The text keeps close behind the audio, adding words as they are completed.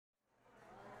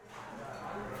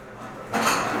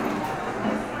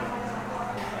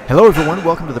Hello, everyone.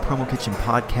 Welcome to the Promo Kitchen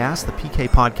Podcast. The PK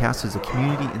Podcast is a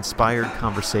community-inspired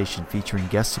conversation featuring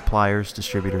guest suppliers,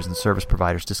 distributors, and service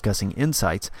providers discussing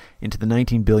insights into the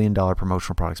 $19 billion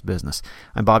promotional products business.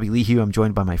 I'm Bobby Lehue. I'm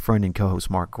joined by my friend and co-host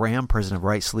Mark Graham, president of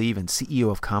Right Sleeve and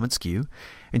CEO of commonsku.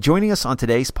 And joining us on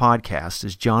today's podcast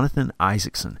is Jonathan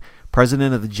Isaacson,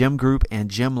 president of the Gem Group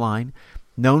and Gemline.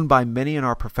 Known by many in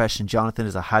our profession, Jonathan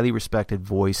is a highly respected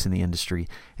voice in the industry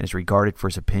and is regarded for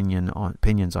his opinions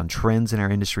on trends in our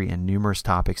industry and numerous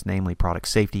topics, namely product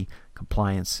safety,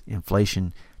 compliance,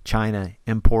 inflation, China,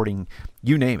 importing,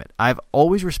 you name it. I've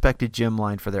always respected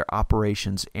Gemline for their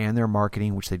operations and their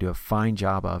marketing, which they do a fine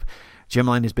job of.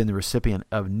 Gemline has been the recipient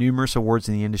of numerous awards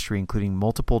in the industry, including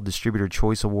multiple Distributor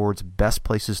Choice Awards, Best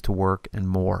Places to Work, and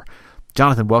more.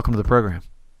 Jonathan, welcome to the program.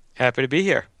 Happy to be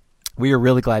here. We are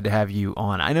really glad to have you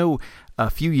on. I know a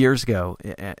few years ago,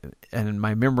 and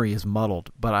my memory is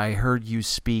muddled, but I heard you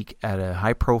speak at a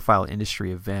high-profile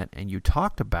industry event, and you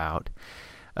talked about,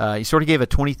 you sort of gave a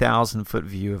 20,000-foot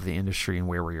view of the industry and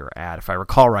where we were at. If I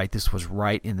recall right, this was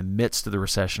right in the midst of the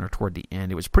recession or toward the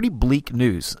end. It was pretty bleak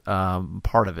news,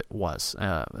 part of it was.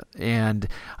 And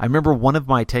I remember one of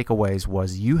my takeaways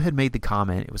was you had made the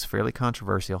comment, it was fairly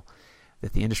controversial,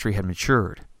 that the industry had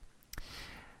matured.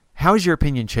 How has your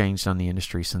opinion changed on the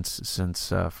industry since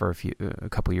for a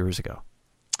couple years ago?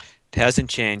 It hasn't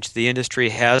changed. The industry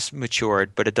has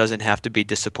matured, but it doesn't have to be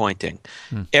disappointing.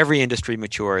 Every industry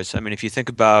matures. I mean, if you think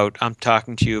about, I'm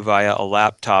talking to you via a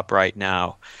laptop right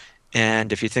now,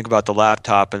 and if you think about the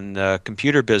laptop and the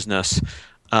computer business,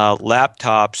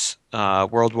 laptops,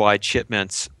 worldwide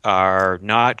shipments are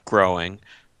not growing,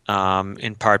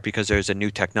 in part because there's a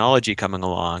new technology coming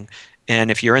along.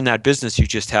 And if you're in that business, you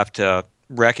just have to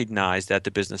recognize that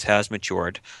the business has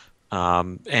matured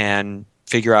and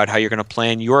figure out how you're going to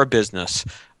plan your business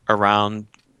around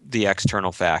the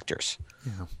external factors.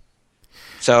 Yeah.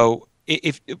 So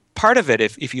if part of it,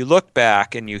 if you look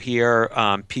back and you hear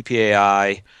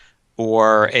PPAI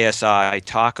or ASI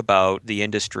talk about the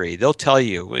industry, they'll tell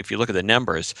you, if you look at the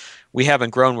numbers, we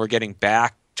haven't grown. We're getting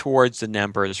back towards the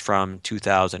numbers from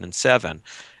 2007.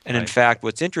 And in fact,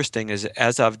 what's interesting is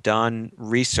as I've done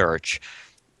research,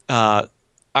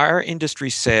 our industry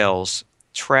sales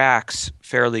tracks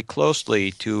fairly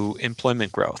closely to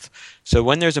employment growth. So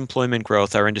when there's employment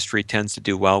growth, our industry tends to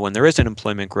do well. When there isn't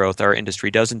employment growth, our industry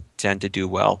doesn't tend to do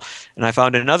well. And I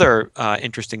found another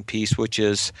interesting piece, which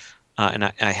is, and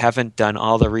I haven't done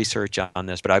all the research on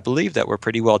this, but I believe that we're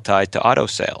pretty well tied to auto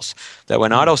sales. That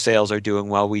when auto sales are doing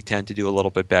well, we tend to do a little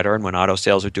bit better. And when auto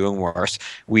sales are doing worse,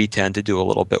 we tend to do a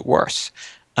little bit worse.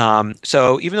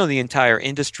 So even though the entire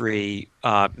industry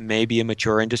may be a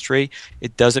mature industry,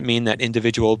 it doesn't mean that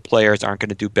individual players aren't going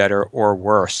to do better or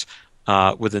worse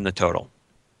within the total.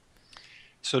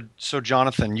 So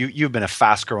Jonathan, you've been a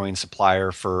fast-growing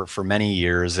supplier for many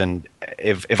years, and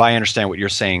if I understand what you're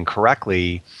saying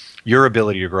correctly, your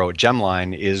ability to grow at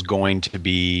Gemline is going to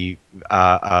be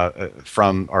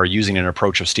from or using an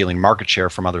approach of stealing market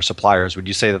share from other suppliers. Would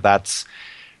you say that that's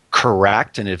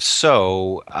correct? And if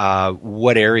so,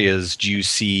 what areas do you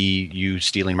see you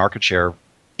stealing market share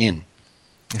in?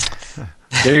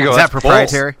 There you go. Is that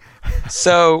proprietary?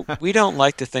 So we don't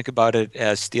like to think about it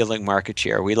as stealing market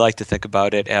share. We like to think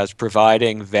about it as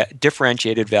providing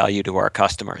differentiated value to our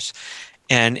customers.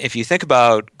 And if you think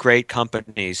about great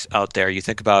companies out there, you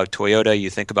think about Toyota, you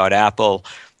think about Apple,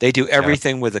 they do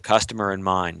everything with the customer in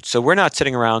mind. So we're not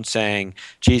sitting around saying,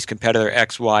 geez, competitor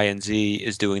X, Y, and Z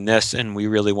is doing this, and we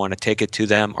really want to take it to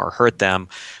them or hurt them.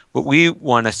 What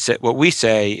we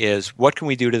say is, what can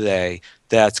we do today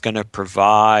that's going to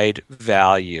provide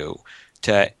value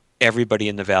to everybody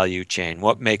in the value chain?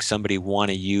 What makes somebody want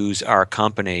to use our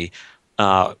company?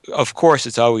 Of course,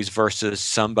 it's always versus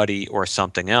somebody or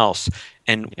something else.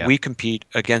 And we compete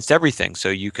against everything.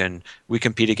 So we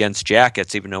compete against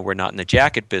jackets, even though we're not in the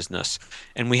jacket business.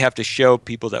 And we have to show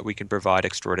people that we can provide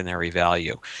extraordinary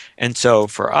value. And so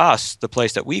for us, the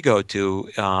place that we go to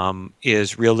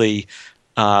is really,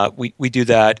 we do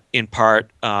that in part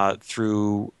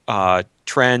through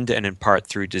trend and in part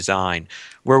through design.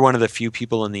 We're one of the few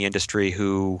people in the industry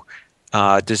who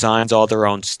designs all their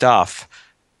own stuff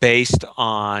based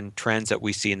on trends that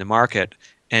we see in the market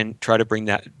and try to bring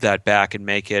that back and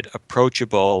make it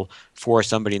approachable for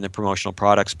somebody in the promotional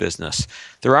products business.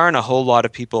 There aren't a whole lot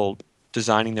of people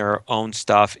designing their own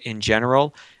stuff in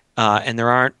general, and there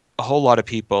aren't a whole lot of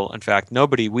people, in fact,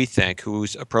 nobody we think,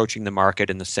 who's approaching the market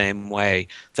in the same way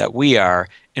that we are,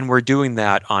 and we're doing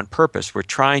that on purpose. We're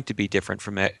trying to be different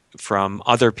from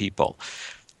other people.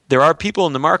 There are people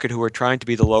in the market who are trying to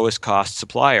be the lowest cost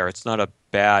supplier. It's not a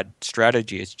bad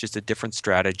strategy. It's just a different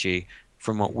strategy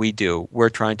from what we do. We're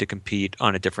trying to compete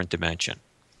on a different dimension.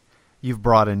 You've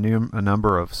brought a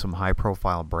number of some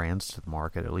high-profile brands to the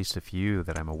market, at least a few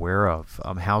that I'm aware of.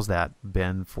 How's that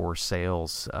been for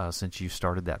sales since you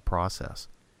started that process?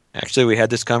 Actually, we had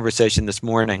this conversation this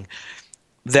morning.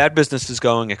 That business is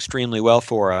going extremely well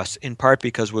for us, in part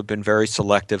because we've been very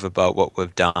selective about what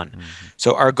we've done. Mm-hmm.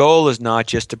 So our goal is not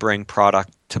just to bring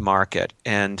product to market.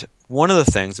 And one of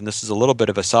the things, and this is a little bit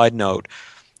of a side note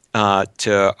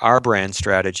to our brand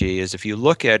strategy, is if you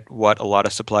look at what a lot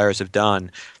of suppliers have done,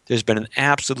 there's been an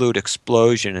absolute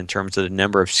explosion in terms of the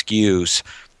number of SKUs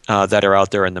that are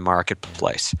out there in the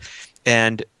marketplace.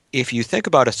 And if you think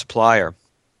about a supplier,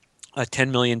 a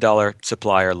 $10 million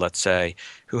supplier, let's say,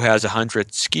 who has 100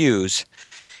 SKUs,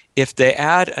 if they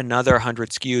add another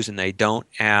 100 SKUs and they don't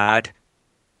add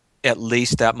at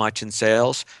least that much in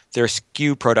sales, their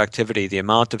SKU productivity, the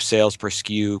amount of sales per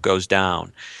SKU, goes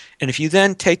down. And if you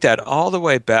then take that all the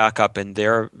way back up in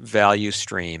their value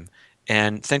stream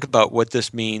and think about what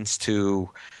this means to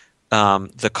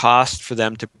the cost for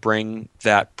them to bring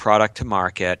that product to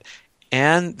market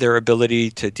and their ability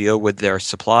to deal with their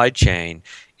supply chain,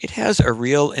 it has a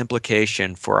real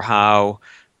implication for how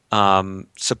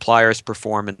suppliers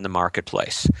perform in the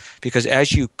marketplace. Because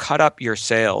as you cut up your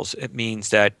sales, it means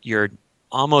that you're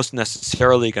almost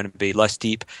necessarily going to be less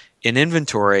deep in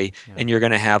inventory, and you're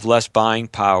going to have less buying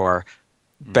power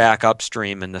back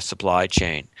upstream in the supply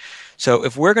chain. So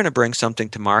if we're going to bring something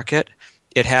to market,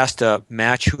 it has to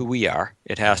match who we are.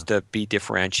 It has to be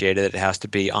differentiated. It has to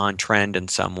be on trend in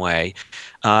some way.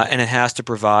 And it has to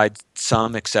provide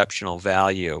some exceptional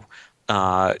value.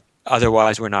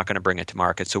 Otherwise, we're not going to bring it to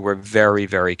market. So we're very,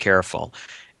 very careful.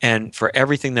 And for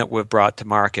everything that we've brought to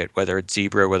market, whether it's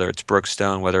Zebra, whether it's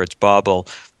Brookstone, whether it's Bobble,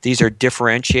 these are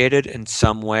differentiated in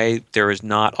some way. There is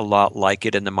not a lot like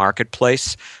it in the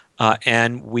marketplace.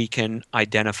 And we can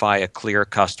identify a clear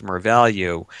customer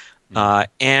value.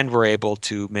 And we're able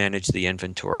to manage the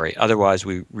inventory. Otherwise,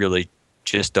 we really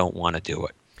just don't want to do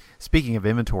it. Speaking of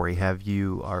inventory,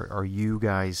 are you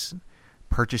guys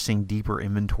purchasing deeper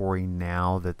inventory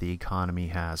now that the economy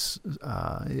has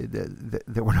that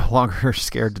we're no longer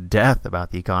scared to death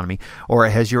about the economy, or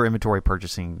has your inventory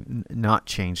purchasing not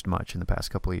changed much in the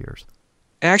past couple of years?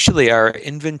 Actually, our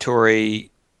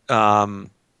inventory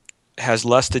has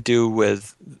less to do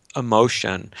with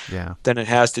emotion than it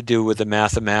has to do with the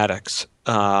mathematics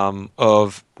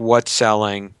of what's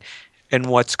selling and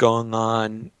what's going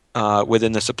on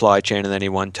within the supply chain at any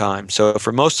one time. So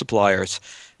for most suppliers,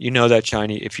 you know that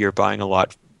if you're buying a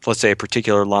lot, let's say a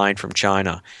particular line from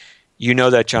China, you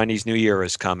know that Chinese New Year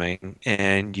is coming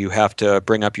and you have to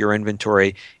bring up your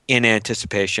inventory in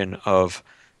anticipation of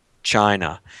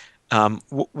China.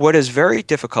 What is very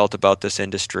difficult about this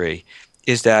industry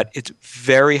is that it's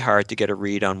very hard to get a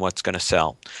read on what's going to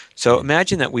sell. So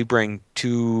imagine that we bring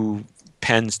 2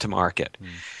 pens to market.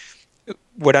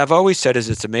 What I've always said is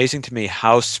it's amazing to me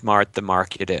how smart the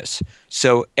market is.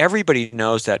 So everybody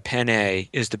knows that pen A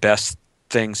is the best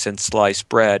thing since sliced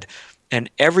bread, and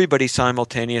everybody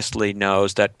simultaneously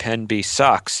knows that pen B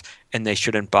sucks and they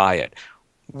shouldn't buy it.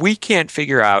 We can't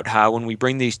figure out how, when we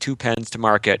bring these 2 pens to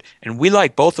market, and we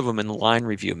like both of them in the line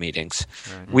review meetings,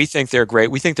 we think they're great,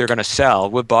 we think they're going to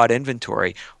sell, we've bought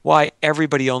inventory, why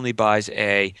everybody only buys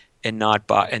A and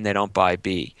they don't buy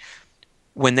B.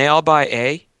 When they all buy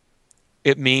A,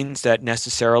 it means that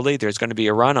necessarily there's going to be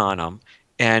a run on them,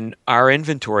 and our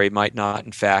inventory might not,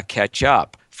 in fact, catch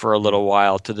up for a little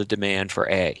while to the demand for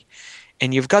A.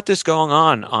 And you've got this going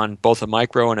on both a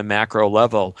micro and a macro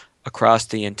level across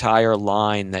the entire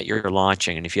line that you're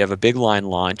launching. And if you have a big line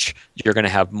launch, you're going to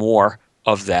have more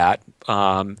of that.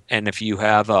 And if you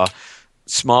have a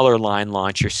smaller line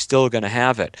launch, you're still going to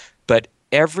have it. But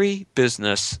every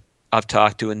business I've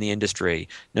talked to in the industry,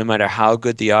 no matter how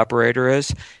good the operator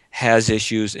is, has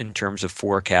issues in terms of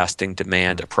forecasting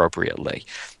demand appropriately.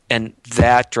 And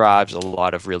that drives a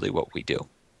lot of really what we do.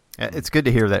 It's good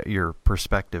to hear that your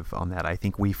perspective on that. I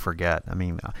think we forget. I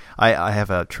mean, I have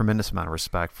a tremendous amount of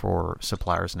respect for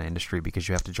suppliers in the industry because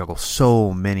you have to juggle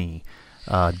so many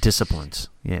disciplines,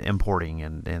 importing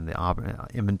and the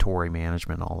inventory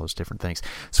management, all those different things.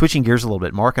 Switching gears a little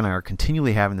bit, Mark and I are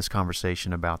continually having this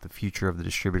conversation about the future of the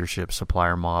distributorship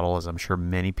supplier model, as I'm sure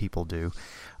many people do.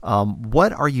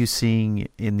 What are you seeing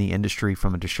in the industry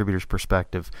from a distributor's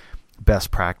perspective?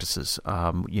 Best practices.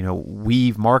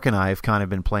 Mark and I have kind of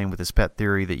been playing with this pet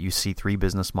theory that you see 3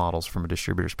 business models from a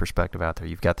distributor's perspective out there.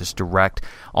 You've got this direct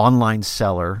online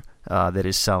seller that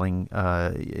is selling,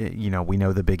 we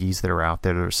know the biggies that are out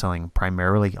there that are selling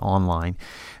primarily online.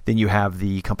 Then you have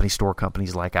the company store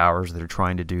companies like ours that are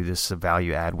trying to do this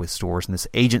value add with stores and this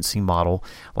agency model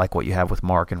like what you have with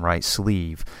Mark and Right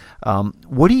Sleeve.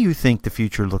 What do you think the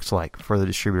future looks like for the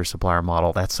distributor supplier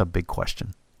model? That's a big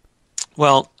question.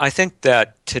 Well, I think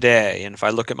that today, and if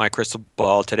I look at my crystal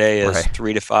ball, today is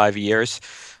 3 to 5 years,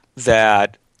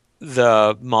 that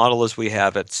the model as we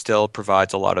have it still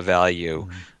provides a lot of value.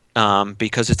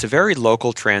 Because it's a very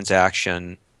local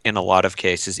transaction in a lot of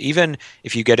cases. Even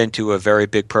if you get into a very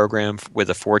big program with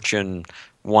a Fortune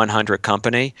 100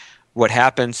 company, what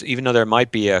happens, even though there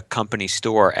might be a company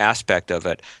store aspect of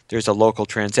it, there's a local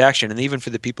transaction. And even for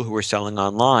the people who are selling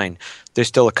online, there's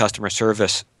still a customer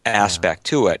service aspect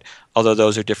to it, although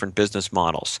those are different business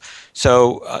models.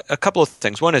 So a couple of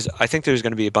things. One is I think there's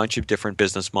going to be a bunch of different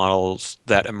business models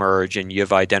that emerge, and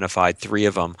you've identified 3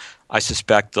 of them. I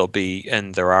suspect there'll be,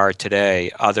 and there are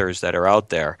today, others that are out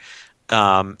there.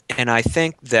 And I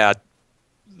think that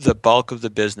the bulk of the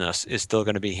business is still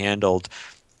going to be handled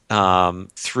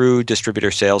through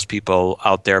distributor salespeople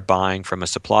out there buying from a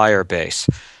supplier base.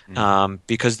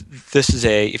 Because this is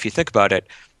if you think about it,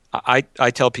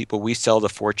 I tell people we sell the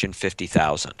Fortune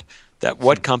 50,000. That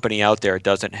what company out there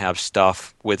doesn't have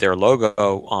stuff with their logo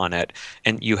on it,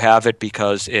 and you have it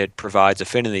because it provides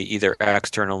affinity either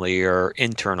externally or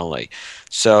internally.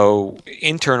 So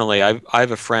internally, I have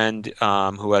a friend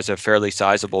who has a fairly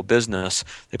sizable business.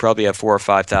 They probably have 4,000 or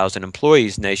 5,000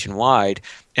 employees nationwide,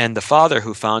 and the father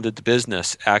who founded the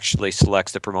business actually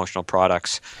selects the promotional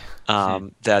products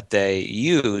that they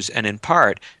use, and in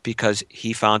part because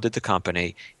he founded the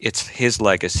company, it's his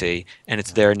legacy, and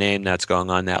it's their name that's going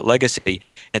on that legacy.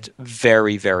 It's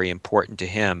very, very important to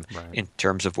him in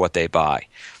terms of what they buy.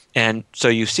 And so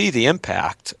you see the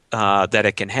impact that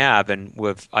it can have, and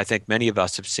I think many of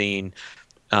us have seen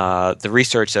the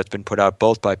research that's been put out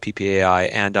both by PPAI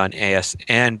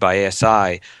and by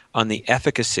ASI on the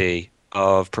efficacy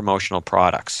of promotional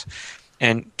products.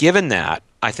 And given that,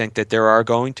 I think that there are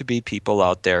going to be people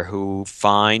out there who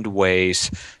find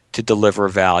ways to deliver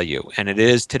value, and it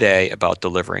is today about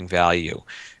delivering value.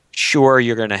 Sure,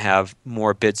 you're going to have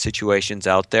more bid situations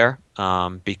out there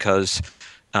because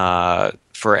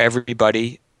for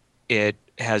everybody, it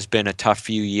has been a tough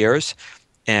few years.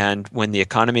 And when the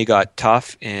economy got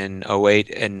tough in 08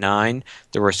 and 09,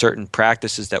 there were certain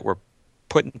practices that were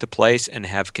put into place and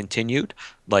have continued,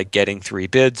 like getting 3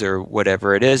 bids or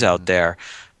whatever it is out there.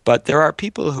 But there are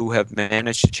people who have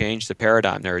managed to change the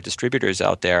paradigm. There are distributors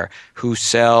out there who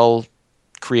sell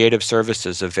creative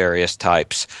services of various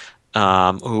types,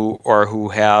 who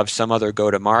have some other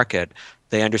go-to-market.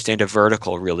 They understand a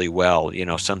vertical really well,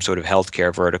 some sort of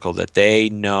healthcare vertical that they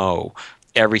know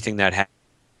everything that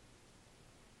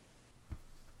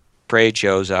trade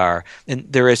shows are,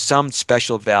 and there is some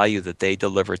special value that they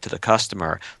deliver to the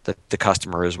customer that the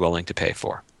customer is willing to pay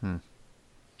for.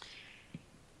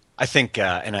 I think,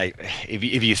 if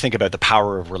you think about the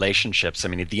power of relationships, I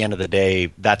mean, at the end of the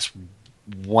day, that's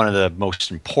one of the most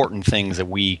important things that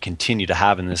we continue to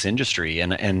have in this industry.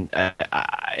 And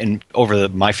over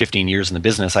my 15 years in the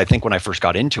business, I think when I first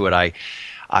got into it,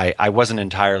 I wasn't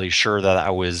entirely sure that I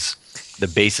was the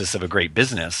basis of a great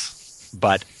business,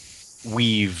 but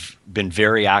we've been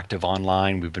very active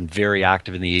online. We've been very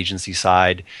active in the agency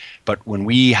side. But when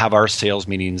we have our sales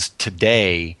meetings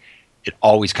today, it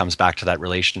always comes back to that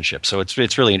relationship. So it's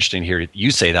really interesting to hear you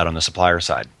say that on the supplier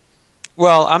side.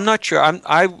 Well, I'm not sure.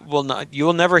 I will not. You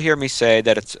will never hear me say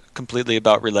that it's completely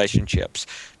about relationships,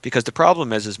 because the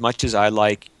problem is, as much as I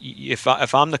like, if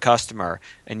I'm the customer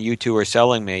and you two are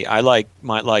selling me,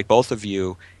 might like both of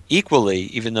you equally,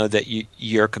 even though that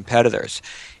you're competitors.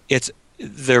 It's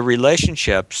the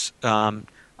relationships.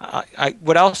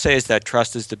 What I'll say is that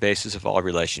trust is the basis of all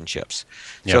relationships.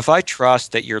 Yep. So if I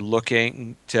trust that you're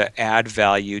looking to add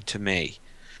value to me,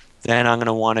 then I'm going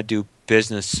to want to do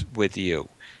business with you.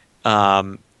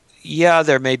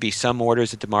 There may be some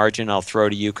orders at the margin I'll throw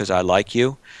to you because I like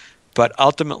you, but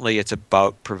ultimately it's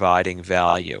about providing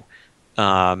value.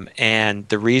 And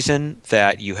the reason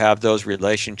that you have those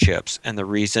relationships and the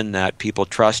reason that people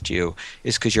trust you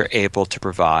is because you're able to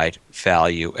provide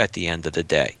value at the end of the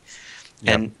day.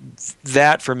 Yep. And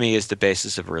that, for me, is the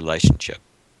basis of a relationship.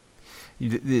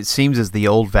 It seems as the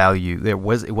old value, it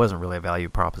wasn't really a value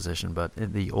proposition, but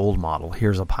the old model,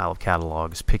 here's a pile of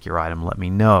catalogs, pick your item, let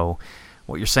me know,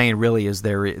 what you're saying really is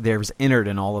there's entered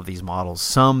in all of these models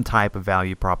some type of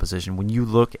value proposition. When you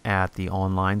look at the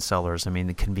online sellers, I mean,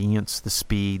 the convenience, the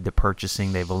speed, the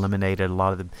purchasing, they've eliminated a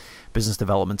lot of the business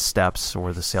development steps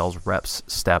or the sales reps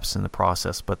steps in the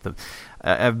process. But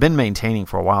I've been maintaining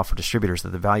for a while for distributors that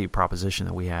the value proposition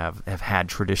that we have had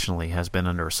traditionally has been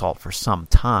under assault for some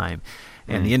time.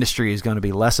 And the industry is going to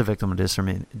be less a victim of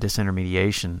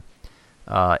disintermediation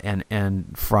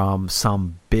and from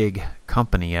some big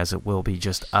company as it will be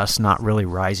just us not really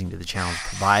rising to the challenge of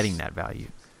providing that value.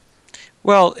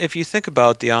 Well, if you think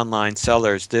about the online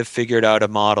sellers, they've figured out a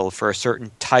model for a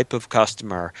certain type of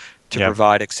customer to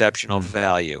provide exceptional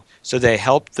value. So they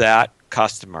help that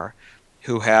customer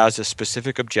who has a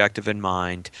specific objective in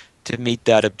mind to meet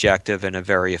that objective in a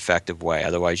very effective way.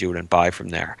 Otherwise, you wouldn't buy from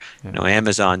there.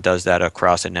 Amazon does that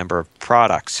across a number of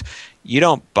products. You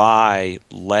don't buy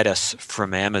lettuce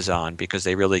from Amazon because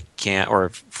they really can't, or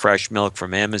fresh milk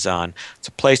from Amazon. It's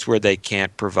a place where they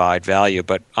can't provide value.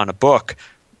 But on a book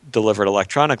delivered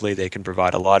electronically, they can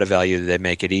provide a lot of value. They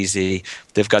make it easy.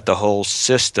 They've got the whole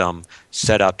system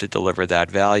set up to deliver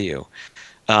that value.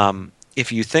 If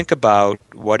you think about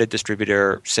what a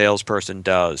distributor salesperson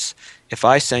does, if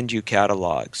I send you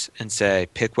catalogs and say,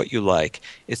 pick what you like,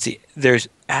 there's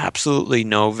absolutely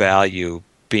no value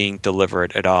being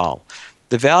delivered at all.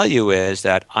 The value is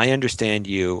that I understand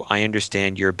you, I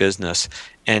understand your business,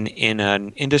 and in an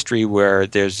industry where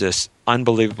there's this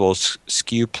unbelievable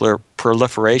SKU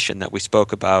proliferation that we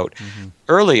spoke about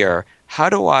earlier, how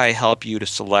do I help you to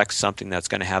select something that's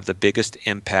going to have the biggest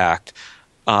impact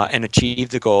and achieve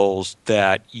the goals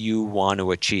that you want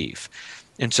to achieve?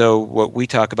 And so what we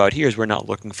talk about here is we're not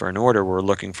looking for an order, we're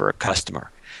looking for a customer.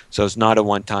 So it's not a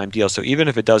one-time deal. So even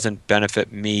if it doesn't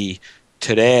benefit me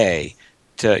today,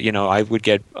 I would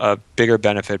get a bigger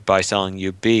benefit by selling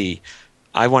you B.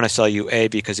 I want to sell you A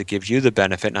because it gives you the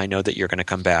benefit and I know that you're going to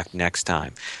come back next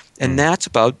time. And that's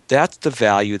the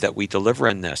value that we deliver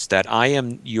in this, that I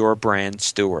am your brand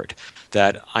steward,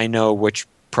 that I know which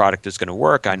product is going to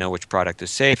work, I know which product is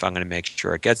safe, I'm going to make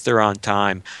sure it gets there on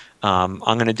time, I'm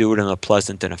going to do it in a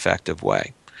pleasant and effective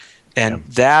way. And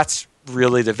that's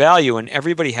really the value, and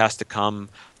everybody has to come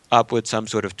up with some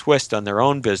sort of twist on their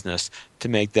own business to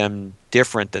make them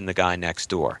different than the guy next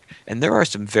door. And there are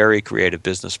some very creative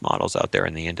business models out there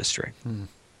in the industry.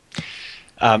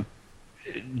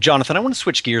 Jonathan, I want to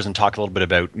switch gears and talk a little bit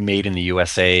about made in the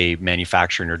USA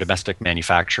manufacturing or domestic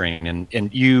manufacturing.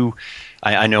 And you,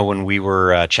 I know when we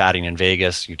were chatting in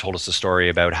Vegas, you told us a story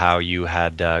about how you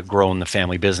had grown the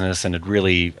family business and had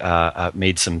really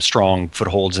made some strong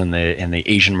footholds in the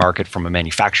Asian market from a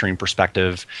manufacturing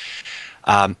perspective.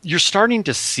 You're starting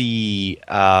to see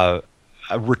a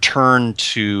return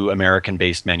to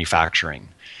American-based manufacturing.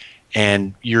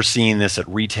 And you're seeing this at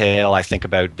retail. I think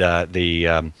about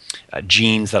the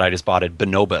jeans that I just bought at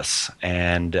Bonobos,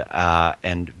 and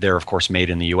they're of course made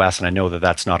in the U.S. And I know that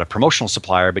that's not a promotional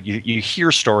supplier, but you hear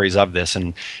stories of this.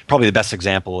 And probably the best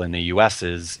example in the U.S.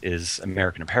 is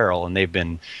American Apparel, and they've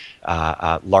been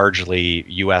largely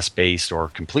U.S. based or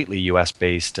completely U.S.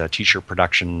 based t-shirt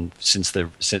production since the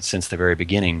very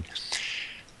beginning.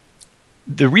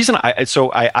 The reason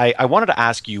I wanted to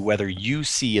ask you whether you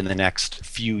see in the next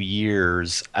few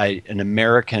years an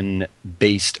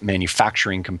American-based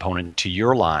manufacturing component to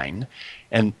your line.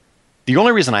 And the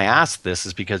only reason I ask this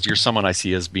is because you're someone I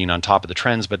see as being on top of the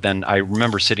trends, but then I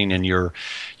remember sitting in your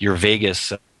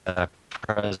Vegas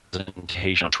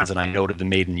presentation on trends, and I noted the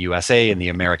Made in the USA and the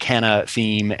Americana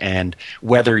theme, and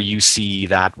whether you see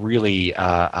that really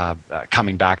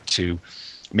coming back to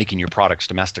making your products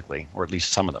domestically, or at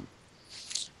least some of them.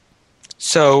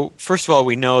 So, first of all,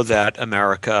 we know that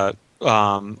America,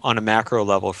 on a macro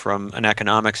level, from an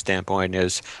economic standpoint,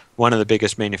 is one of the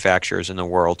biggest manufacturers in the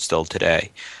world still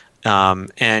today,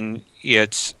 and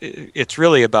it's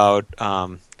really about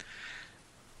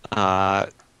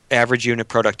average unit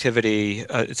productivity.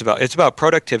 It's about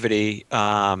productivity,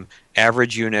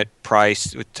 average unit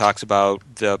price. It talks about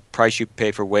the price you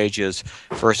pay for wages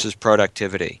versus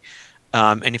productivity,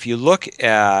 and if you look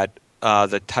at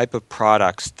the type of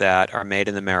products that are made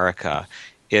in America,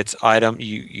 it's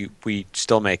we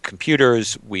still make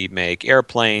computers, we make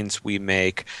airplanes,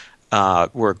 we're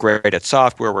great at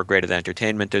software, we're great at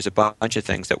entertainment. There's a bunch of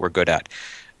things that we're good at.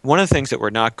 One of the things that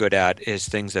we're not good at is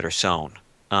things that are sewn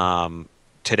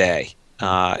today.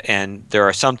 And there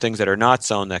are some things that are not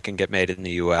sewn that can get made in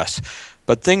the U.S.,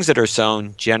 but things that are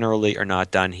sewn generally are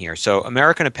not done here. So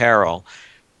American Apparel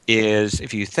is,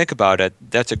 if you think about it,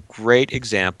 that's a great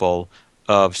example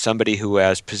of somebody who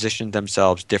has positioned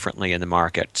themselves differently in the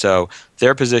market. So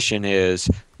their position is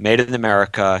made in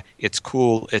America, it's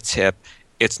cool, it's hip,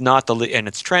 it's not and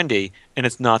it's trendy, and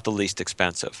it's not the least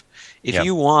expensive. If Yep.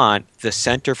 you want the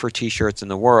center for T-shirts in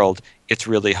the world, it's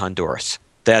really Honduras.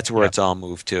 That's where Yep. it's all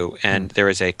moved to. And there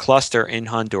is a cluster in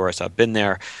Honduras. I've been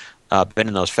there, been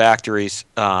in those factories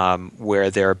where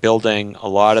they're building a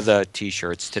lot of the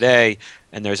T-shirts today.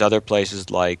 And there's other places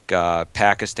like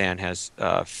Pakistan has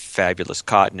fabulous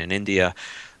cotton, in India.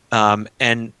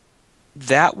 And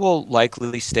that will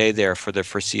likely stay there for the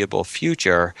foreseeable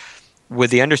future, with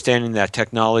the understanding that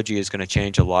technology is going to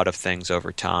change a lot of things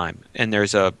over time. And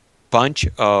there's a bunch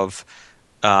of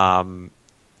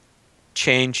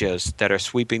changes that are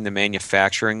sweeping the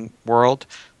manufacturing world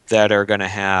that are going to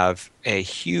have a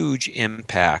huge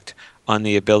impact on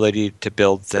the ability to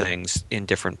build things in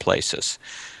different places.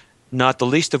 Not the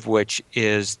least of which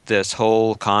is this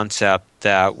whole concept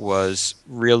that was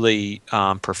really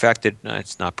perfected. No,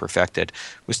 it's not perfected.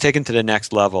 Was taken to the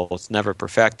next level. It's never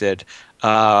perfected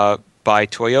by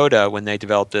Toyota when they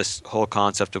developed this whole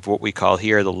concept of what we call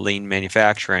here the lean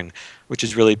manufacturing, which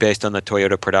is really based on the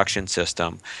Toyota production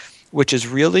system, which is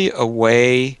really a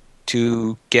way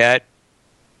to get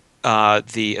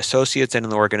the associates in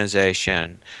the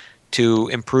organization to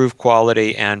improve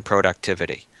quality and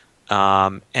productivity.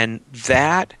 And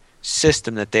that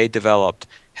system that they developed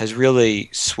has really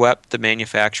swept the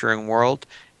manufacturing world,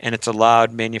 and it's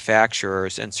allowed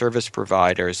manufacturers and service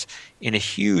providers in a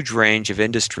huge range of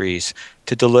industries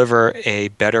to deliver a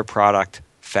better product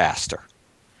faster.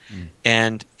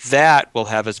 And that will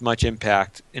have as much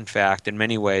impact, in fact, in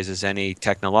many ways, as any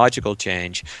technological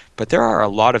change. But there are a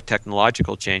lot of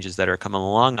technological changes that are coming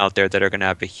along out there that are going to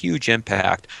have a huge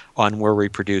impact on where we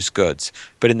produce goods.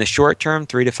 But in the short term,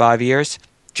 3 to 5 years,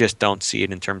 just don't see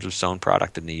it in terms of sewn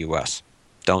product in the U.S.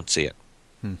 Don't see it.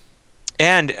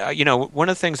 And, one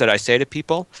of the things that I say to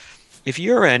people, if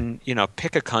you're in,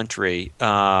 pick a country,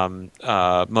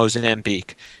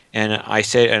 Mozambique, and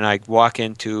I walk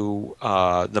into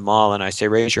the mall and I say,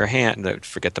 raise your hand.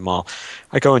 Forget the mall.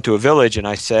 I go into a village and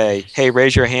I say, hey,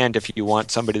 raise your hand if you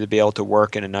want somebody to be able to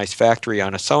work in a nice factory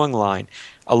on a sewing line.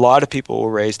 A lot of people will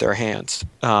raise their hands.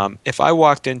 If I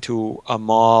walked into a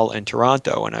mall in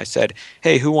Toronto and I said,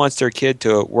 hey, who wants their kid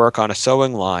to work on a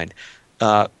sewing line?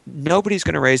 Nobody's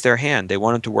going to raise their hand. They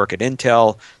want them to work at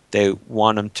Intel. They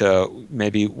want them to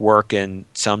maybe work in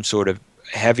some sort of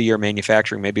heavier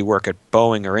manufacturing, maybe work at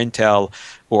Boeing or Intel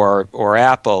or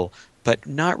Apple, but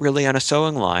not really on a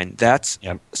sewing line. That's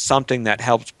something that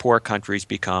helps poor countries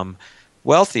become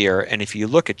wealthier. And if you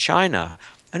look at China,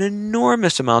 an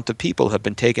enormous amount of people have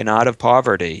been taken out of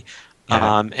poverty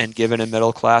and given a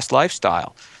middle-class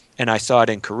lifestyle. And I saw it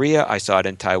in Korea. I saw it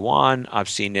in Taiwan. I've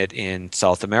seen it in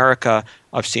South America.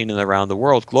 I've seen it around the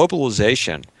world.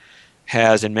 Globalization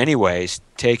has in many ways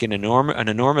taken an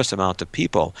enormous amount of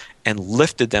people and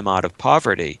lifted them out of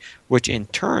poverty, which in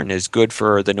turn is good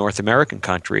for the North American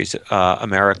countries,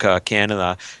 America,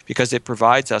 Canada, because it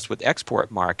provides us with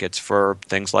export markets for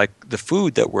things like the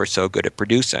food that we're so good at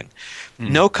producing.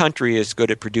 No country is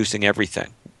good at producing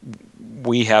everything.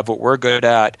 We have what we're good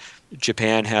at.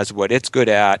 Japan has what it's good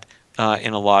at.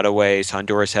 In a lot of ways,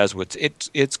 Honduras has what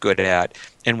it's good at,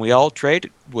 and we all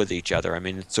trade with each other. I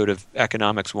mean, it's sort of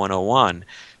economics 101,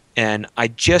 and I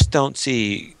just don't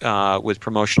see with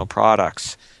promotional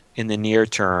products in the near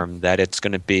term that it's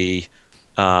going to be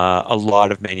a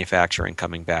lot of manufacturing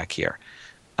coming back here.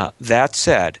 That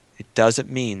said, it doesn't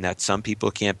mean that some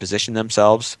people can't position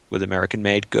themselves with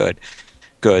American-made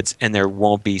goods, and there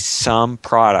won't be some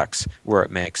products where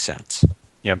it makes sense.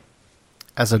 Yep.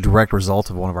 As a direct result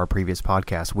of one of our previous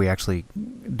podcasts, we actually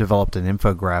developed an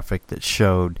infographic that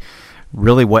showed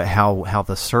really how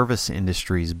the service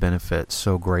industries benefit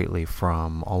so greatly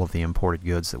from all of the imported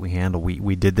goods that we handle.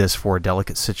 We did this for a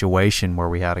delicate situation where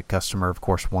we had a customer, of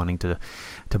course, wanting to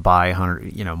buy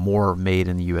 100, more made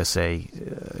in the USA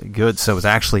goods. So it was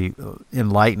actually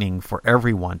enlightening for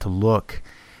everyone to look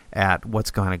at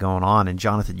what's kind of going on. And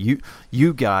Jonathan, you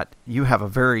have a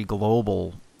very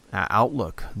global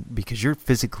outlook because you're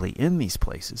physically in these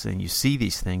places and you see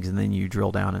these things, and then you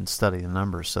drill down and study the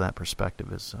numbers. So that perspective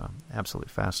is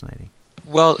absolutely fascinating.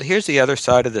 Well, here's the other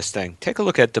side of this thing. Take a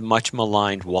look at the much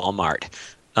maligned Walmart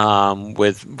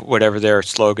with whatever their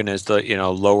slogan is, the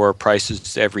lower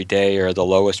prices every day or the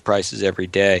lowest prices every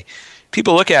day.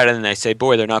 People look at it and they say,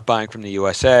 boy, they're not buying from the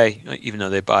USA, even though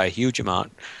they buy a huge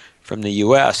amount from the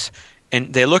US.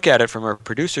 And they look at it from a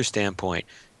producer standpoint.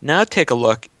 Now take a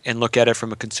look at it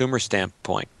from a consumer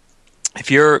standpoint. If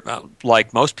you're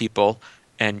like most people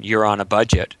and you're on a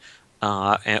budget,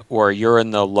 or you're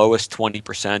in the lowest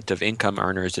 20% of income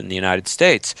earners in the United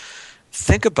States,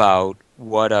 think about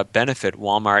what a benefit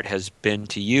Walmart has been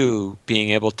to you,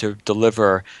 being able to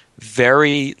deliver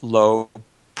very low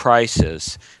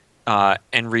prices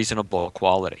and reasonable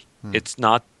quality. It's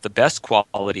not the best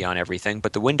quality on everything,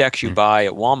 but the Windex you buy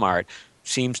at Walmart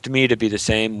seems to me to be the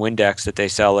same Windex that they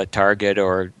sell at Target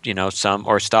or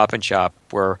or Stop and Shop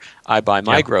where I buy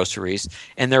my groceries,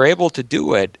 and they're able to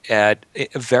do it at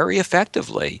very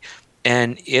effectively,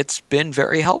 and it's been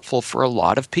very helpful for a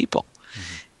lot of people.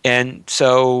 And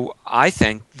so I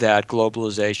think that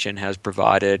globalization has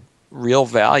provided real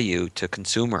value to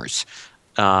consumers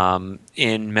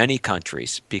in many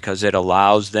countries because it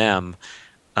allows them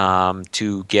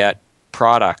to get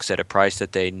products at a price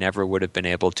that they never would have been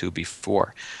able to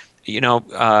before.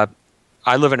 I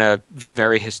live in a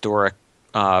very historic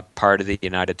part of the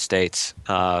United States,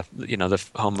 the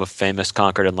home of famous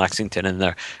Concord and Lexington and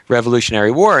the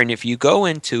Revolutionary War. And if you go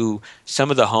into some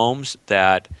of the homes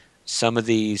that some of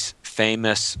these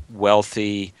famous,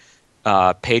 wealthy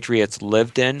patriots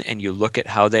lived in, and you look at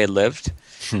how they lived,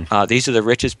 these are the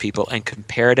richest people, and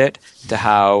compared it to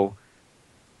how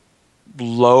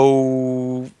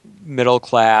low middle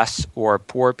class or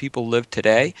poor people live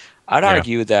today, I'd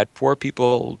argue that poor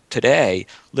people today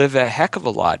live a heck of a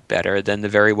lot better than the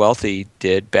very wealthy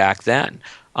did back then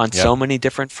on so many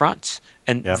different fronts.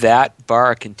 And that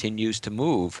bar continues to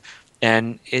move.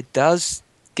 And it does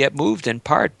get moved in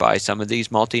part by some of these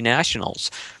multinationals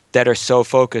that are so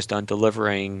focused on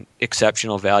delivering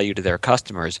exceptional value to their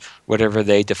customers, whatever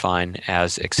they define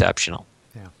as exceptional.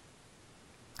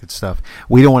 Good stuff.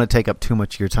 We don't want to take up too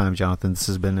much of your time, Jonathan. This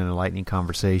has been an enlightening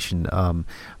conversation.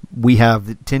 We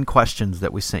have 10 questions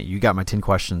that we sent you. You got my 10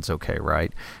 questions okay,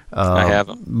 right? I have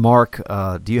them. Mark,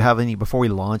 do you have any, before we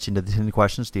launch into the 10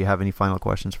 questions, do you have any final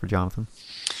questions for Jonathan?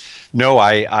 No,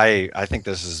 I think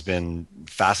this has been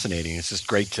fascinating. It's just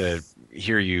great to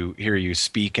hear you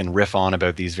speak and riff on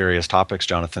about these various topics,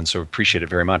 Jonathan, so appreciate it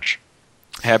very much.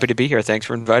 Happy to be here. Thanks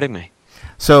for inviting me.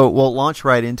 So we'll launch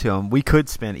right into them. We could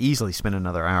easily spend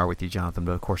another hour with you, Jonathan,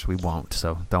 but of course we won't.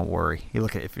 So don't worry.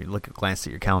 Glance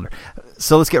at your calendar.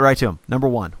 So let's get right to them. Number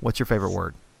one, what's your favorite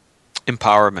word?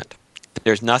 Empowerment.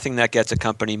 There's nothing that gets a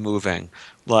company moving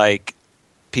like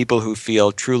people who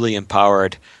feel truly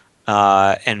empowered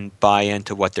and buy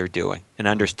into what they're doing and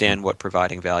understand what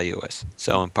providing value is.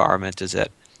 So empowerment is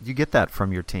it. You get that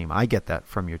from your team. I get that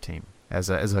from your team. As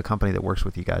a company that works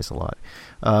with you guys a lot.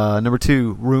 Number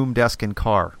two, room, desk, and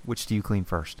car. Which do you clean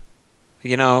first?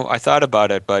 I thought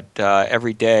about it, but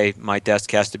every day my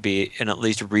desk has to be in at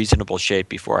least reasonable shape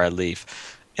before I leave.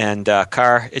 And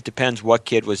car, it depends what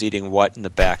kid was eating what in the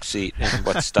back seat and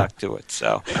what stuck to it.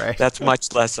 So that's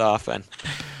much less often.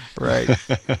 Right.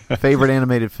 Favorite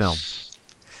animated film?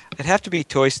 It'd have to be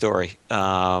Toy Story.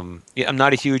 I'm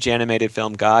not a huge animated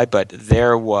film guy, but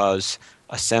there was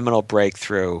a seminal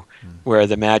breakthrough where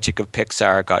the magic of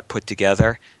Pixar got put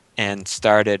together and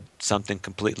started something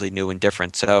completely new and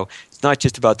different. So it's not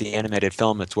just about the animated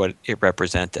film, it's what it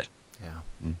represented.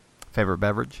 Yeah. Favorite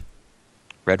beverage?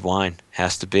 Red wine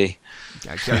has to be.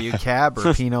 Are you cab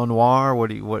or Pinot Noir? Where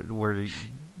do you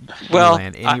well,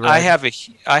 land? I have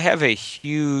a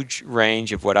huge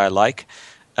range of what I like,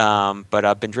 but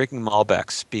I've been drinking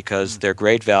Malbecs because they're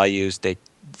great values.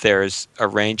 There's a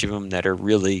range of them that are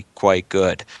really quite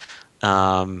good,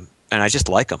 and I just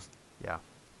like them.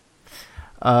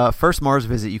 Yeah. First Mars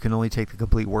visit, you can only take the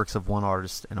complete works of one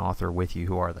artist and author with you.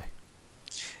 Who are they?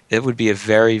 It would be a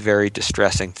very, very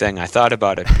distressing thing. I thought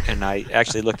about it, and I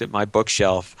actually looked at my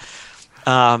bookshelf.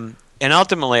 And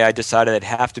ultimately, I decided it'd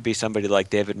have to be somebody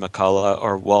like David McCullough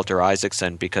or Walter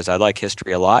Isaacson because I like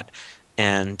history a lot.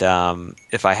 And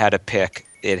if I had to pick,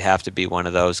 it'd have to be one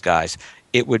of those guys.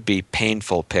 It would be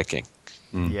painful picking.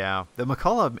 Yeah. The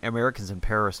McCullough Americans in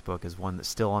Paris book is one that's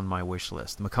still on my wish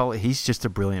list. McCullough, he's just a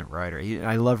brilliant writer.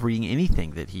 I love reading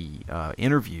anything that he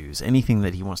interviews, anything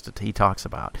that he talks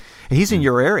about. And he's in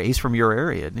your area. He's from your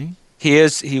area, isn't he? He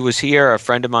is. He was here. A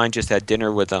friend of mine just had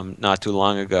dinner with him not too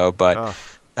long ago. But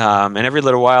and every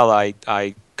little while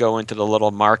I go into the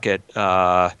little market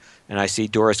and I see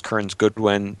Doris Kearns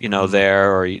Goodwin,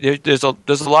 there, or there's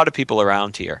a lot of people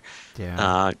around here,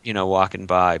 walking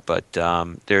by. But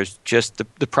there's just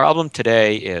the problem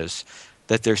today is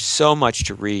that there's so much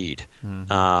to read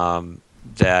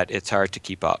that it's hard to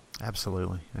keep up.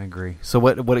 Absolutely, I agree. So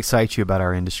what excites you about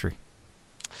our industry?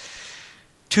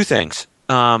 Two things.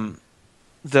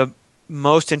 The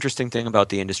most interesting thing about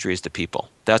the industry is the people.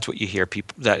 That's what you hear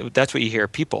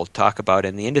people talk about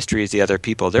in the industry is the other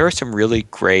people. There are some really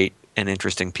great and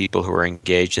interesting people who are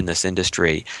engaged in this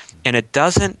industry. And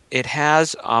it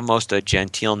has almost a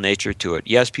genteel nature to it.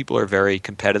 Yes, people are very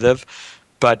competitive,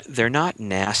 but they're not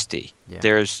nasty. Yeah.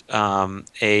 There's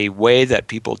a way that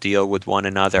people deal with one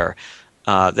another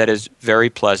that is very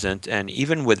pleasant. And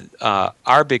even with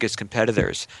our biggest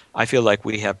competitors, I feel like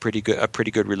we have a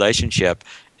pretty good relationship,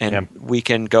 and we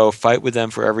can go fight with them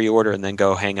for every order and then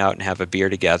go hang out and have a beer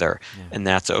together, and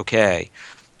that's okay.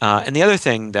 And the other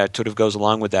thing that sort of goes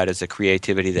along with that is the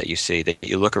creativity that you see, that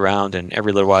you look around and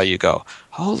every little while you go,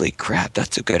 holy crap,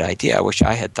 that's a good idea. I wish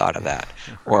I had thought of that.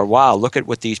 Or, wow, look at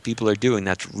what these people are doing.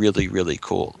 That's really, really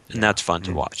cool. And that's fun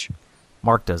to watch.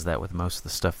 Mark does that with most of the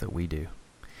stuff that we do.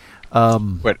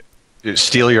 What?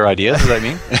 Steal your ideas? Does that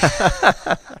mean?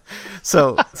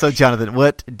 So Jonathan,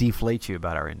 what deflates you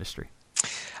about our industry?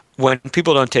 When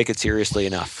people don't take it seriously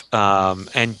enough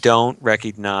and don't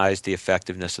recognize the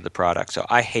effectiveness of the product. So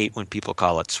I hate when people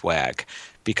call it swag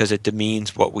because it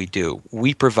demeans what we do.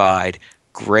 We provide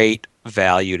great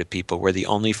value to people. We're the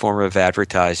only form of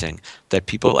advertising that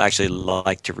people actually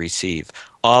like to receive.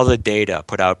 All the data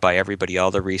put out by everybody, all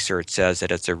the research says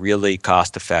that it's a really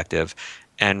cost-effective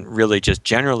and really just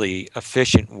generally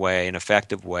efficient way, an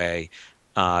effective way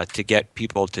to get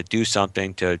people to do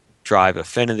something, to drive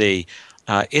affinity.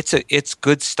 It's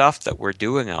good stuff that we're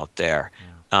doing out there,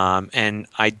 and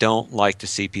I don't like to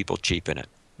see people cheapen it.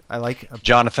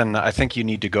 Jonathan, I think you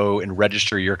need to go and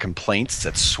register your complaints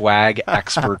at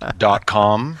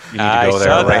swagexpert.com. You need to go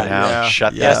there right now and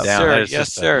shut that down.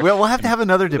 Yes, sir. We'll have to have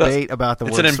another debate about the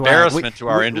word swag. It's an embarrassment to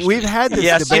our industry. We've had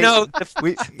this debate.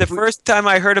 The first time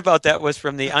I heard about that was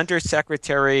from the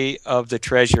Undersecretary of the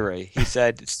Treasury. He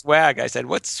said, swag. I said,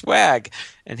 what's swag?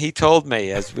 And he told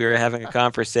me as we were having a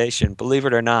conversation, believe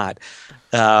it or not.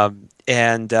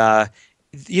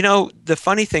 The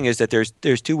funny thing is that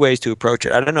there's two ways to approach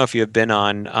it. I don't know if you have been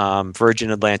on Virgin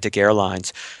Atlantic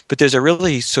Airlines, but there's a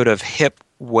really sort of hip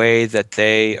way that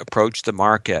they approach the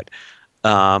market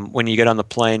when you get on the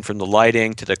plane, from the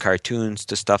lighting to the cartoons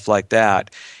to stuff like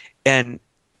that. And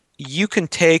you can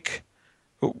take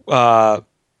the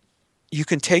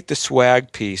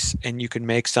swag piece and you can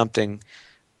make something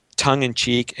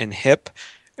tongue-in-cheek and hip,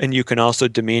 and you can also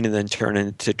demean and then turn it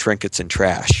into trinkets and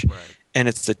trash. Right. And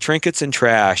it's the trinkets and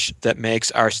trash that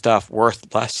makes our stuff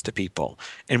worth less to people.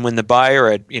 And when the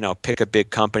buyer pick a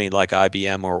big company like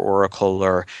IBM or Oracle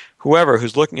or whoever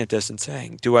who's looking at this and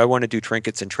saying, do I want to do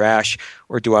trinkets and trash,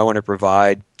 or do I want to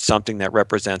provide something that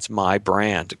represents my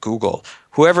brand, Google,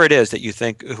 whoever it is that you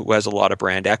think who has a lot of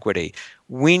brand equity,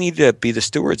 we need to be the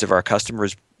stewards of our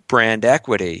customers' brand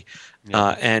equity.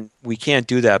 And we can't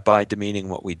do that by demeaning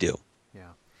what we do.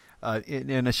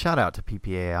 And a shout out to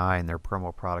PPAI and their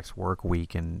promo products work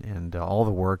week and all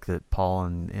the work that Paul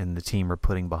and the team are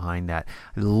putting behind that.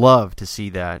 I'd love to see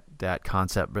that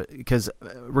concept, but because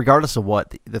regardless of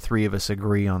what the three of us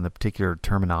agree on the particular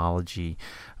terminology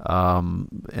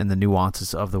and the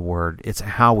nuances of the word, it's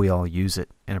how we all use it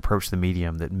and approach the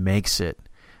medium that makes it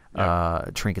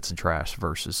trinkets and trash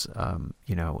versus an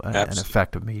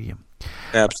effective medium.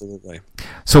 Absolutely.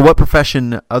 So what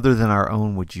profession other than our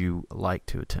own would you like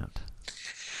to attempt?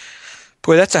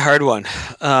 Boy, that's a hard one.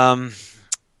 I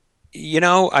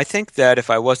think that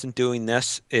if I wasn't doing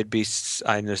this, it'd be,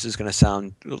 this is going to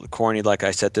sound corny like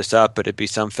I set this up, but it'd be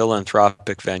some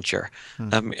philanthropic venture.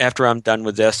 After I'm done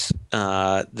with this,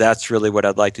 that's really what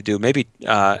I'd like to do. Maybe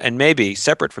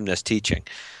separate from this, teaching.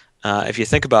 If you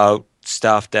think about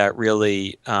stuff that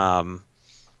really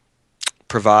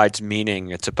provides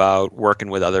meaning, it's about working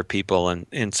with other people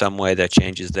in some way that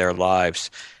changes their lives.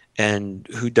 And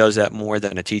who does that more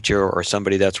than a teacher or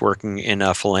somebody that's working in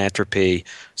a philanthropy,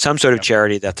 some sort of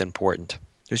charity that's important?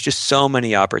 There's just so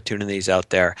many opportunities out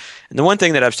there. And the one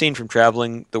thing that I've seen from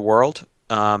traveling the world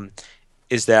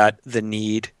is that the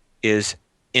need is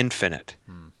infinite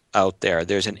out there.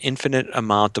 There's an infinite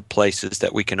amount of places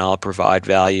that we can all provide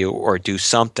value or do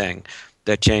something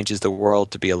that changes the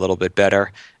world to be a little bit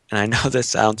better. And I know this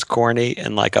sounds corny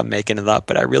and like I'm making it up,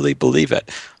 but I really believe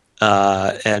it.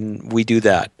 And we do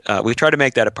that. We try to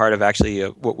make that a part of actually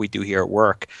what we do here at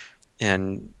work.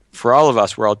 And for all of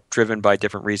us, we're all driven by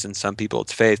different reasons. Some people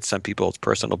it's faith, some people it's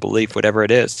personal belief, whatever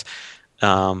it is.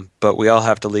 But we all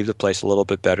have to leave the place a little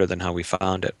bit better than how we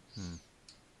found it.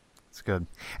 That's good.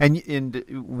 And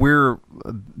we're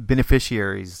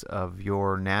beneficiaries of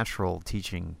your natural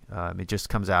teaching. It just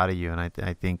comes out of you, and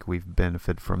I think we've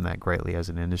benefited from that greatly as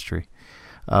an industry.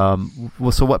 So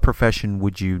what profession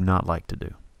would you not like to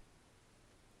do?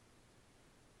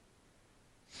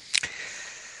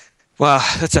 Well,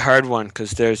 that's a hard one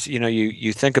because there's,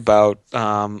 you think about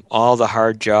all the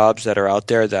hard jobs that are out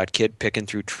there, that kid picking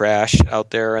through trash out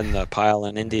there in the pile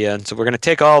in India. And so we're going to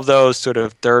take all of those sort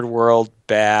of third world,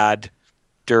 bad,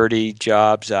 dirty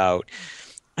jobs out.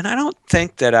 And I don't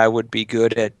think that I would be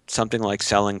good at something like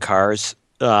selling cars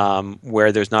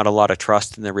where there's not a lot of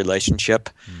trust in the relationship.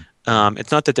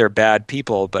 It's not that they're bad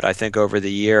people, but I think over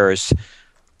the years,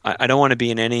 I don't want to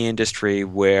be in any industry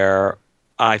where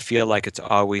I feel like it's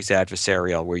always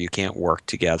adversarial, where you can't work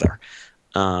together.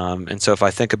 And so if I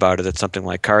think about it, it's something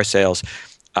like car sales.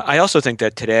 I also think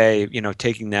that today,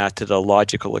 taking that to the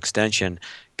logical extension,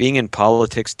 being in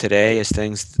politics today as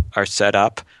things are set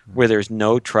up, where there's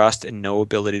no trust and no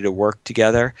ability to work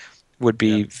together, would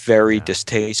be very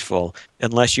distasteful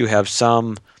unless you have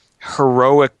some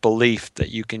heroic belief that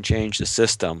you can change the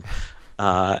system.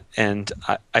 And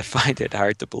I find it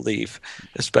hard to believe,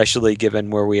 especially given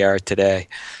where we are today,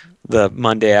 the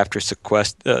Monday after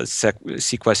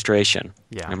sequestration.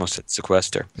 Yeah. I almost said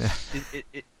sequester. Yeah.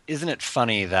 Isn't it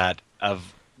funny that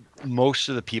of most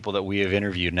of the people that we have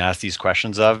interviewed and asked these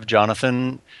questions of,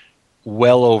 Jonathan,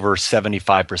 well over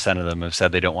 75% of them have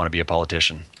said they don't want to be a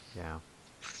politician. Yeah.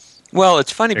 Well,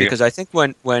 it's funny because I think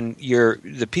when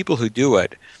the people who do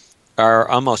it are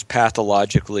almost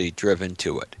pathologically driven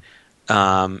to it.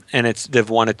 And they've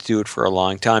wanted to do it for a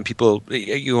long time. People,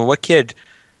 what kid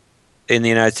in the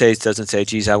United States doesn't say,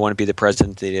 geez, I want to be the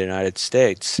president of the United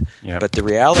States? Yep. But the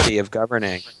reality of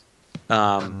governing,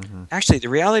 actually, the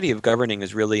reality of governing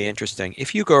is really interesting.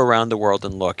 If you go around the world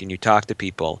and look and you talk to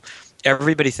people,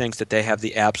 everybody thinks that they have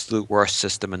the absolute worst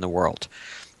system in the world.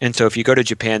 And so if you go to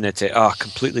Japan, they'd say, oh,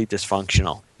 completely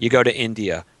dysfunctional. You go to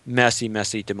India, messy,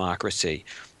 messy democracy.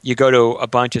 You go to a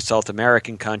bunch of South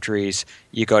American countries.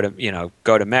 You go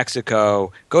to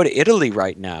Mexico. Go to Italy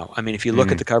right now. I mean, if you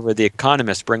look at the cover of The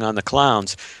Economist, Bring on the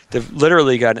Clowns, they've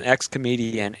literally got an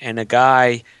ex-comedian and a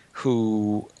guy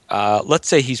who, let's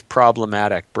say he's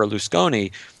problematic,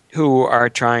 Berlusconi, who are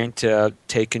trying to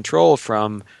take control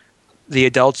from the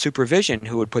adult supervision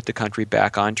who would put the country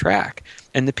back on track.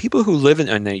 And the people who live in,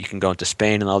 and then you can go into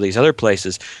Spain and all these other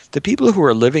places, the people who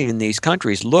are living in these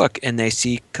countries look and they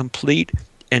see complete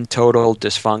and total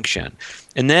dysfunction.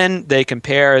 And then they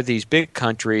compare these big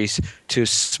countries to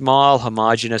small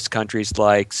homogenous countries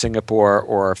like Singapore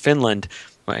or Finland.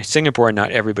 Well, Singapore,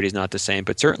 not everybody's not the same,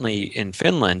 but certainly in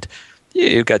Finland,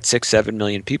 you've got 6-7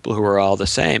 million people who are all the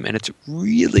same. And it's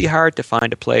really hard to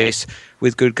find a place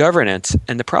with good governance.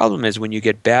 And the problem is when you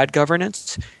get bad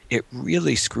governance, it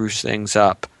really screws things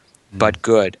up, but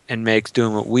good, and makes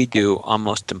doing what we do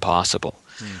almost impossible.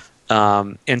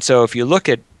 And so if you look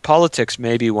at politics,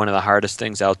 maybe one of the hardest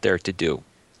things out there to do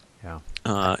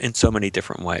in so many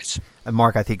different ways. And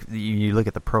Mark, I think you look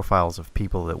at the profiles of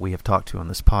people that we have talked to on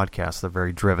this podcast, they're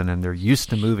very driven and they're used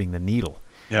to moving the needle.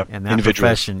 Yep. And that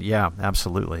profession,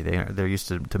 absolutely. They're used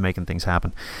to making things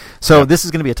happen. So this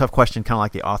is going to be a tough question, kind of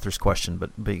like the author's question,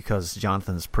 but because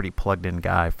Jonathan's a pretty plugged-in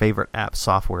guy. Favorite app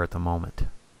software at the moment?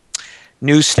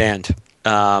 Newsstand.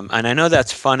 And I know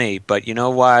that's funny, but you know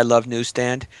why I love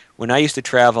Newsstand? When I used to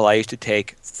travel, I used to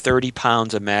take 30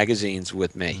 pounds of magazines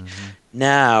with me.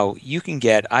 Now, you can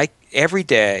get, every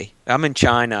day, I'm in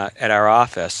China at our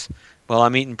office. While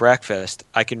I'm eating breakfast,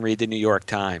 I can read the New York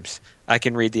Times. I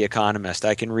can read The Economist.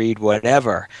 I can read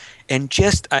whatever. And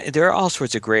there are all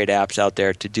sorts of great apps out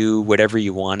there to do whatever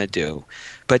you want to do.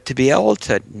 But to be able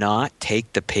to not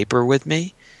take the paper with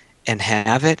me and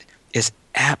have it is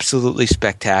absolutely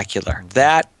spectacular.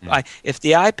 If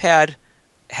the iPad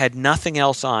had nothing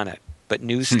else on it but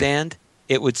Newsstand,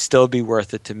 it would still be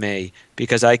worth it to me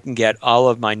because I can get all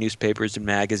of my newspapers and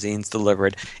magazines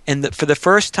delivered. And for the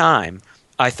first time,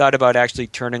 I thought about actually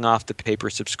turning off the paper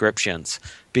subscriptions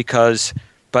because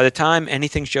by the time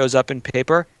anything shows up in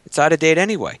paper, it's out of date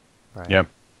anyway. Right. Yep.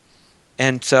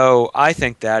 And so I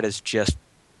think that is just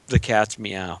the cat's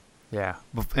meow. Yeah,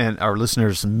 and our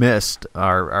listeners missed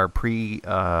our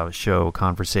pre-show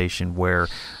conversation where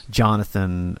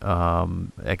Jonathan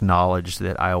acknowledged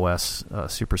that iOS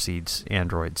supersedes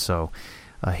Android. So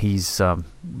he's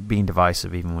being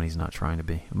divisive even when he's not trying to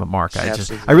be. But Mark, I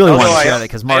really want to share that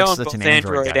because Mark's such an Android guy. I own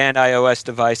both Android and iOS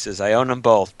devices. I own them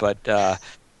both, but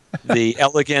the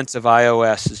elegance of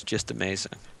iOS is just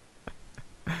amazing.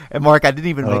 And Mark, I didn't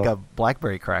even make a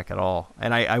BlackBerry crack at all,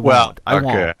 and I won't.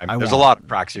 There's a lot of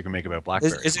cracks you can make about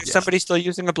BlackBerry. Is there somebody still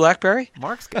using a BlackBerry?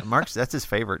 Mark's that's his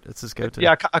favorite. That's his go-to.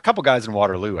 Yeah, a couple guys in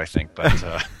Waterloo, I think, but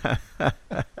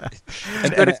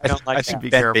I should be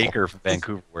Ben careful. Baker from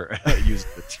Vancouver used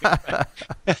it too.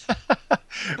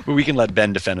 But we can let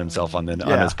Ben defend himself on his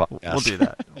podcast.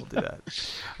 We'll do that.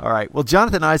 All right. Well,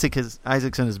 Jonathan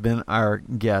Isaacson has been our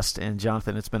guest, and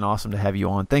Jonathan, it's been awesome to have you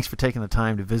on. Thanks for taking the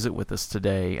time to visit with us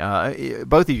today.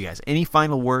 Both of you guys, any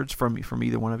final words from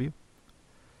either one of you?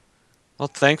 Well,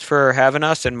 thanks for having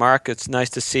us. And Mark, it's nice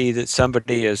to see that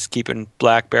somebody is keeping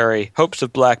hopes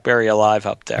of BlackBerry alive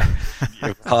up there.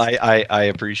 I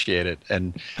appreciate it.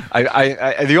 And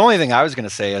I the only thing I was going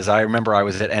to say is I remember I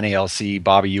was at NALC.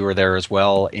 Bobby, you were there as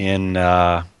well in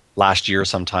last year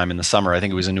sometime in the summer. I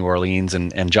think it was in New Orleans.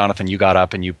 And Jonathan, you got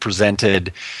up and you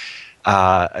presented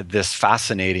this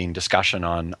fascinating discussion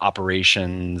on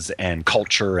operations and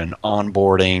culture and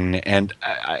onboarding. And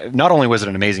not only was it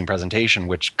an amazing presentation,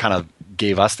 which kind of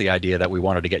gave us the idea that we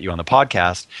wanted to get you on the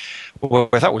podcast, but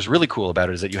what I thought was really cool about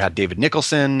it is that you had David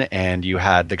Nicholson and you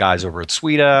had the guys over at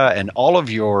Sweda and all of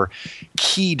your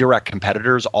key direct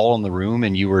competitors all in the room,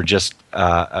 and you were just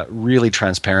really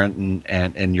transparent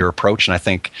in your approach. And I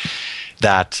think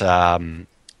that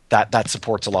that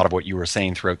supports a lot of what you were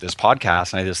saying throughout this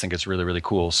podcast, and I just think it's really, really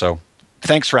cool. So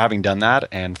thanks for having done that,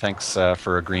 and thanks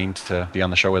for agreeing to be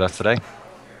on the show with us today.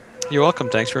 You're welcome.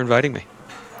 Thanks for inviting me.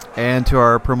 And to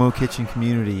our Promo Kitchen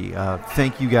community,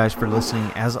 thank you guys for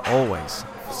listening. As always,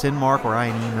 send Mark or I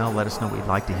an email. Let us know what you'd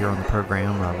like to hear on the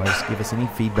program. Give us any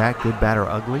feedback, good, bad, or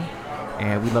ugly.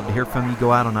 And we'd love to hear from you.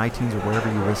 Go out on iTunes or wherever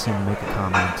you listen and make a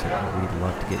comment. We'd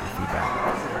love to get your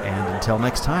feedback. And until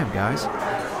next time, guys,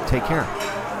 take care.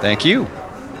 Thank you.